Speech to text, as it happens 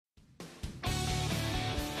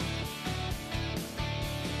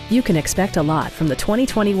You can expect a lot from the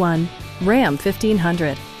 2021 Ram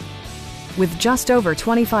 1500. With just over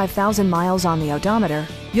 25,000 miles on the odometer,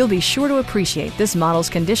 you'll be sure to appreciate this model's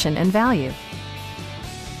condition and value.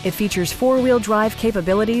 It features four-wheel drive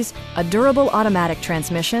capabilities, a durable automatic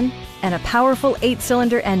transmission, and a powerful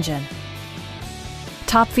 8-cylinder engine.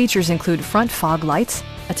 Top features include front fog lights,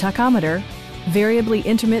 a tachometer, variably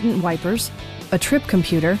intermittent wipers, a trip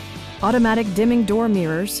computer, automatic dimming door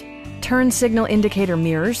mirrors, turn signal indicator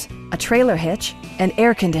mirrors, a trailer hitch, and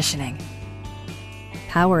air conditioning.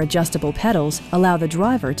 Power adjustable pedals allow the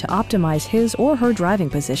driver to optimize his or her driving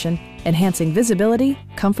position, enhancing visibility,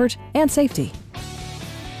 comfort, and safety.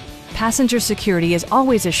 Passenger security is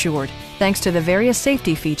always assured thanks to the various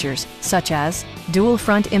safety features such as dual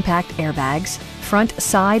front impact airbags, front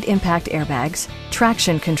side impact airbags,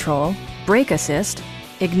 traction control, brake assist,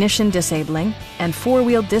 ignition disabling, and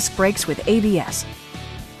four-wheel disc brakes with ABS.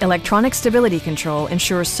 Electronic stability control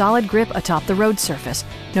ensures solid grip atop the road surface,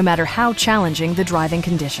 no matter how challenging the driving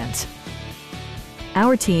conditions.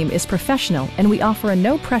 Our team is professional and we offer a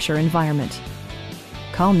no-pressure environment.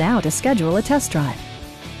 Call now to schedule a test drive.